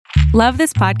Love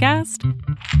this podcast?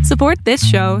 Support this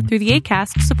show through the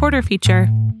Acast supporter feature.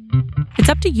 It's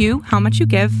up to you how much you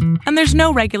give, and there's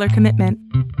no regular commitment.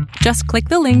 Just click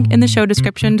the link in the show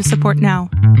description to support now.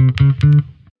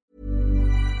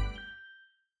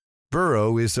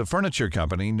 Burrow is a furniture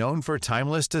company known for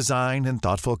timeless design and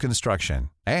thoughtful construction,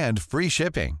 and free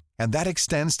shipping, and that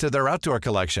extends to their outdoor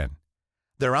collection.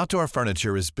 Their outdoor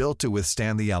furniture is built to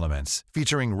withstand the elements,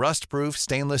 featuring rust-proof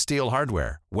stainless steel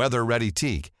hardware, weather-ready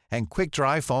teak, and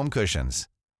quick-dry foam cushions.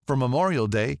 For Memorial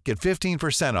Day, get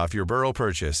 15% off your Burrow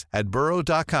purchase at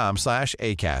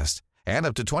burrow.com/ACAST and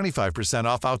up to 25%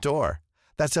 off outdoor.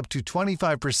 That's up to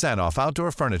 25% off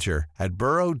outdoor furniture at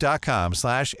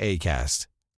burrow.com/ACAST.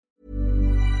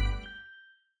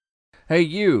 Hey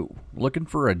you, looking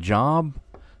for a job?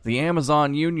 The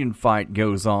Amazon union fight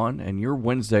goes on, and your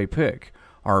Wednesday pick,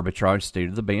 Arbitrage State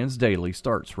of the Bands Daily,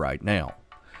 starts right now.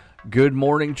 Good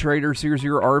morning, traders. Here's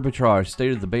your Arbitrage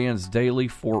State of the Bands Daily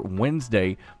for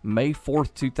Wednesday, May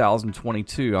 4th,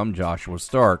 2022. I'm Joshua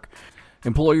Stark.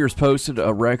 Employers posted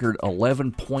a record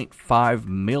 11.5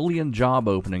 million job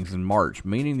openings in March,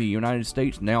 meaning the United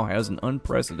States now has an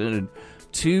unprecedented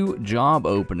 2 job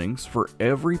openings for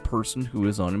every person who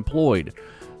is unemployed.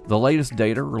 The latest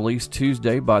data, released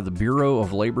Tuesday by the Bureau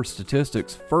of Labor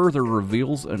Statistics, further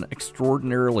reveals an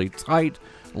extraordinarily tight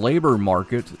labor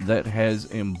market that has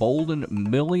emboldened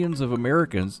millions of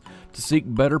Americans to seek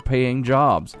better paying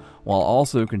jobs, while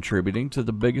also contributing to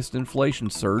the biggest inflation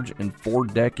surge in 4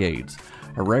 decades.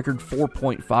 A record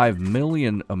 4.5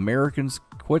 million Americans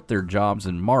quit their jobs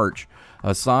in March,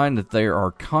 a sign that they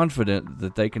are confident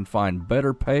that they can find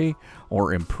better pay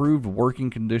or improved working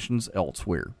conditions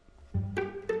elsewhere.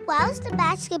 Why was the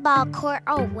basketball court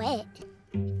all wet?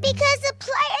 Because the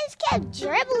players kept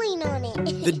dribbling on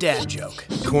it. The dad joke.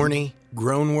 Corny,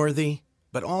 groan-worthy,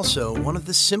 but also one of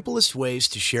the simplest ways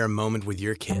to share a moment with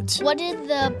your kids. What did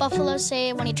the buffalo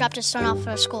say when he dropped his son off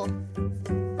for school?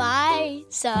 Bye,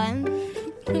 son.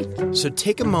 So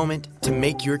take a moment to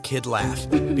make your kid laugh,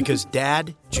 because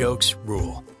dad jokes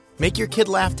rule. Make your kid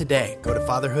laugh today. Go to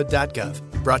fatherhood.gov.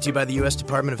 Brought to you by the U.S.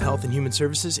 Department of Health and Human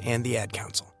Services and the Ad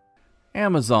Council.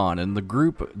 Amazon and the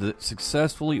group that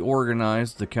successfully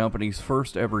organized the company's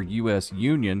first ever U.S.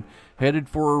 union headed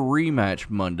for a rematch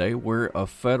Monday, where a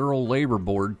federal labor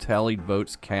board tallied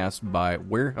votes cast by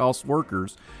warehouse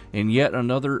workers in yet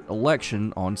another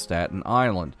election on Staten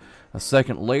Island. A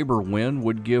second labor win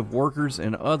would give workers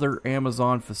in other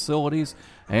Amazon facilities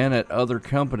and at other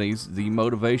companies the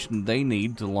motivation they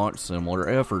need to launch similar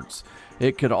efforts.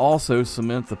 It could also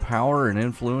cement the power and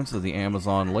influence of the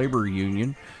Amazon Labor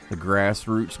Union, the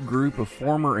grassroots group of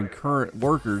former and current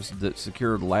workers that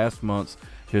secured last month's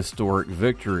historic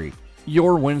victory.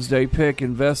 Your Wednesday pick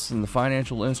invests in the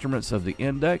financial instruments of the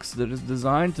index that is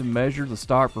designed to measure the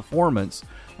stock performance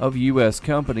of U.S.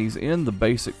 companies in the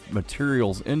basic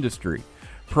materials industry.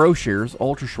 ProShares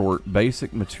Ultra Short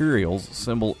Basic Materials,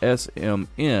 symbol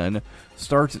SMN,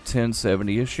 starts at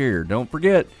 $10.70 a share. Don't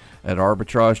forget, at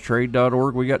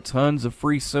arbitragetrade.org, we got tons of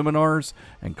free seminars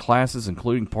and classes,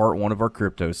 including part 1 of our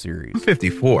crypto series. I'm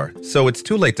 54, so it's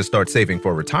too late to start saving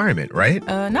for retirement, right?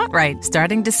 Not right.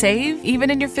 Starting to save,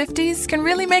 even in your 50s, can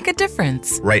really make a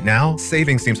difference. Right now,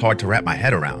 saving seems hard to wrap my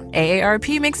head around.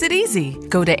 AARP makes it easy.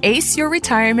 Go to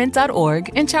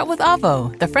aceyourretirement.org and chat with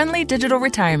Avo, the friendly digital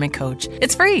retirement coach.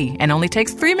 It's free and only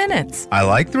takes 3 minutes. I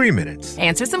like 3 minutes.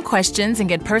 Answer some questions and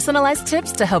get personalized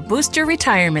tips to help boost your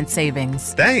retirement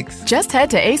savings. Thanks. Just head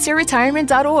to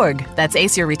aceyourretirement.org. That's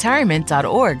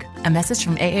aceyourretirement.org. A message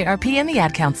from AARP and the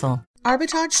Ad Council.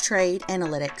 Arbitrage Trade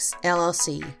Analytics,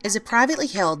 LLC, is a privately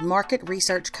held market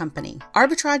research company.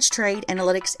 Arbitrage Trade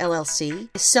Analytics, LLC,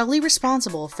 is solely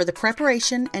responsible for the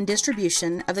preparation and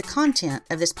distribution of the content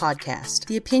of this podcast.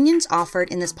 The opinions offered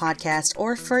in this podcast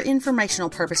are for informational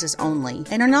purposes only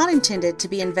and are not intended to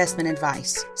be investment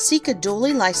advice. Seek a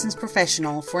duly licensed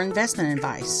professional for investment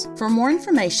advice. For more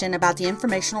information about the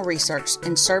informational research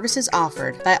and services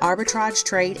offered by Arbitrage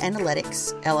Trade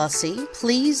Analytics, LLC,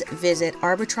 please visit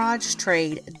arbitragetrade.com.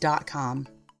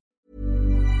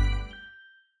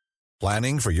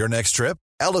 Planning for your next trip?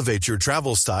 Elevate your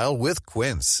travel style with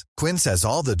Quince. Quince has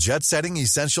all the jet-setting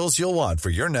essentials you'll want for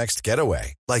your next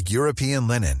getaway, like European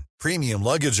linen, premium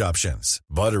luggage options,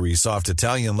 buttery soft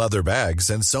Italian leather bags,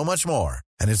 and so much more.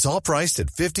 And it's all priced at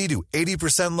 50 to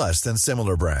 80% less than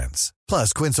similar brands.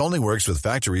 Plus, Quince only works with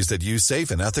factories that use safe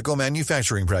and ethical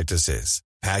manufacturing practices.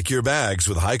 Pack your bags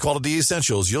with high-quality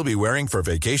essentials you'll be wearing for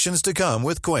vacations to come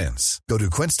with Quince. Go to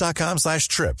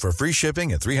quince.com/trip for free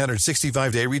shipping and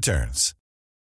 365-day returns.